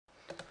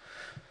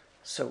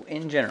So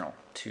in general,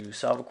 to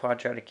solve a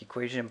quadratic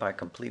equation by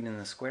completing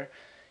the square,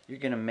 you're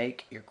going to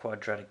make your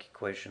quadratic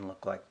equation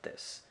look like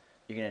this.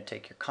 You're going to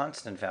take your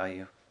constant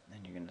value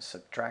and you're going to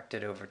subtract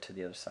it over to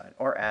the other side,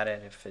 or add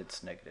it if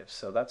it's negative.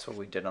 So that's what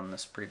we did on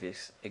this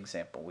previous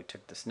example. We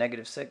took this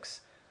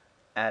 -6,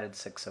 added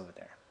 6 over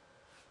there.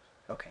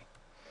 Okay.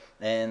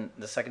 Then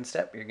the second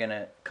step, you're going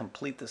to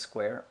complete the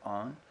square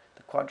on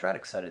the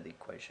quadratic side of the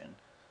equation.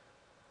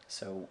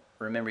 So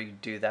remember, you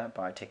do that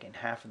by taking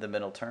half of the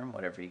middle term,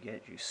 whatever you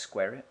get, you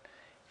square it.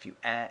 If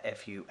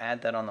you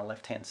add that on the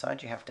left-hand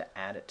side, you have to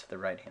add it to the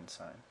right-hand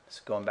side.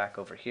 So going back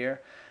over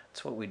here,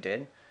 that's what we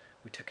did.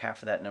 We took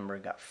half of that number,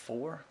 got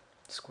 4,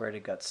 squared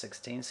it, got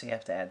 16, so you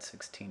have to add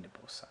 16 to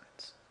both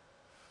sides.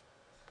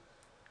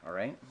 All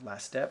right,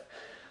 last step.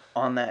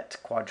 On that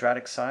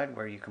quadratic side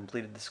where you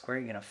completed the square,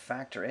 you're going to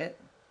factor it,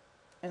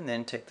 and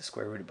then take the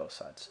square root of both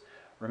sides.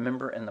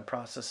 Remember, in the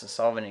process of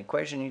solving an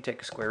equation, you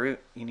take a square root,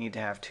 you need to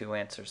have two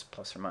answers,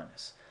 plus or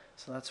minus.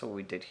 So that's what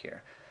we did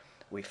here.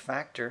 We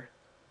factor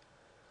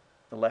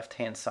the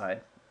left-hand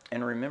side,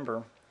 and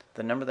remember,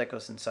 the number that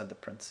goes inside the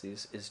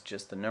parentheses is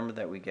just the number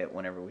that we get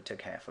whenever we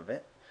took half of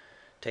it.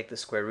 Take the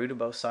square root of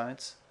both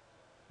sides,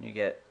 you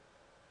get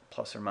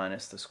plus or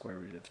minus the square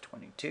root of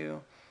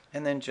 22,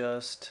 and then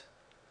just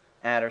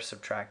add or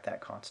subtract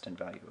that constant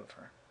value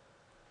over.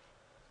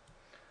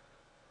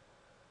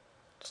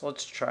 So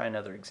let's try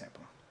another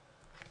example.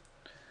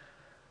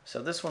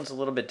 So this one's a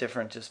little bit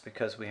different just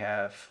because we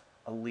have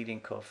a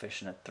leading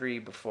coefficient of 3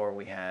 before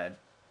we had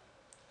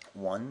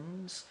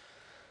 1s.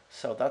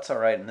 So that's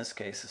alright in this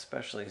case,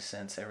 especially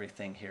since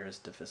everything here is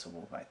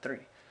divisible by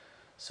 3.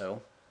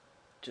 So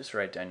just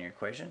write down your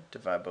equation,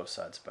 divide both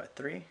sides by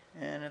 3,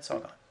 and it's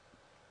all gone.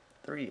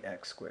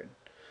 3x squared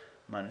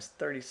minus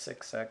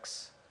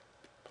 36x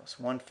plus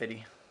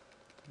 150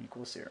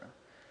 equals 0.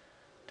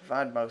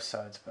 Divide both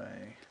sides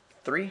by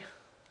 3.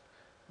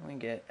 We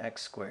get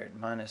x squared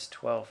minus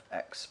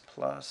 12x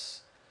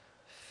plus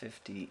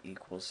 50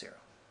 equals 0.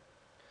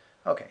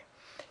 Okay,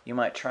 you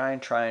might try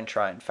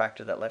and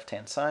factor that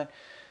left-hand side,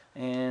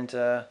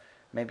 and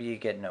maybe you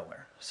get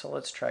nowhere. So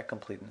let's try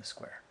completing the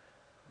square.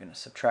 We're going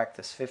to subtract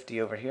this 50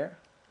 over here.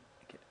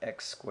 We get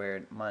x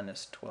squared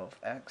minus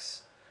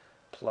 12x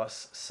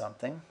plus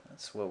something.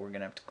 That's what we're going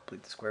to have to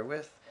complete the square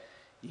with,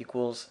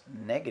 equals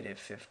negative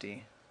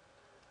 50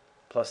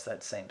 plus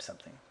that same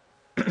something.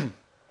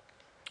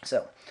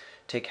 So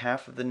take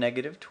half of the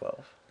negative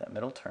 12, that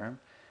middle term,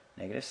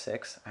 negative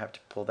 6. I have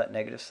to pull that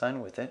negative sign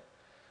with it.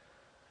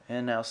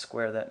 And now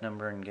square that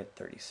number and get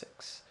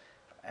 36.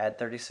 Add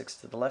 36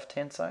 to the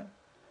left-hand side.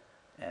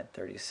 Add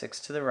 36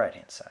 to the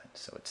right-hand side,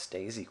 so it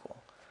stays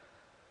equal.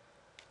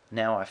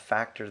 Now I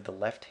factor the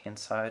left-hand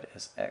side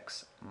as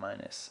x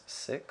minus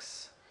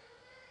 6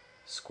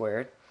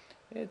 squared.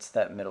 It's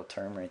that middle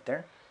term right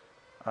there.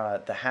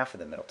 The half of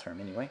the middle term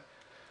anyway.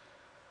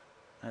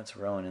 That's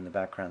Rowan in the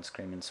background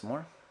screaming some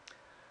more.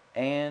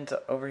 And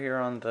over here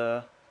on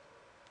the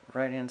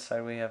right hand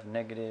side we have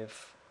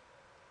negative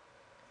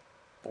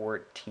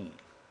 14.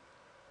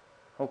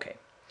 Okay,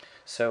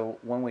 so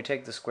when we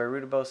take the square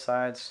root of both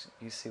sides,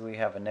 you see we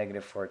have a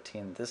negative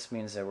 14. This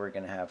means that we're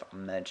going to have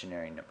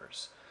imaginary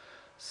numbers.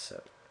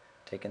 So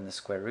taking the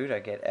square root, I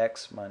get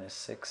x minus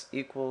 6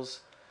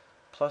 equals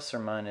plus or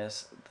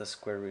minus the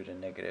square root of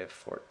negative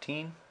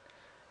 14.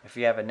 If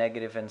you have a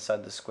negative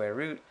inside the square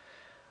root,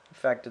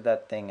 factor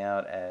that thing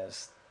out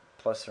as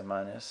plus or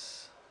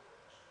minus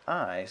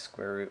I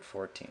square root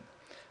 14.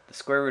 The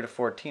square root of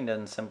 14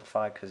 doesn't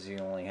simplify because you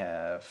only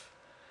have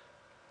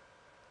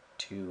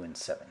 2 and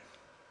 7.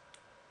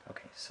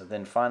 Okay, so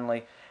then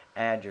finally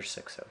add your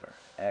 6 over.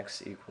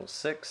 X equals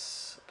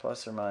 6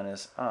 plus or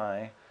minus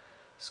I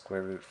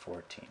square root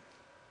 14.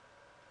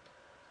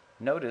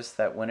 Notice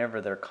that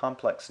whenever they're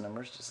complex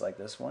numbers, just like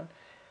this one,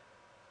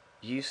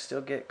 you still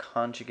get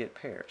conjugate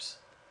pairs.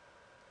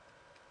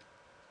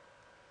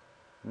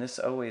 And this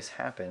always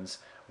happens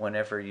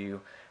whenever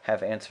you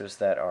have answers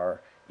that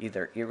are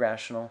either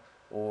irrational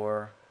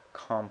or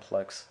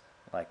complex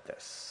like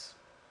this.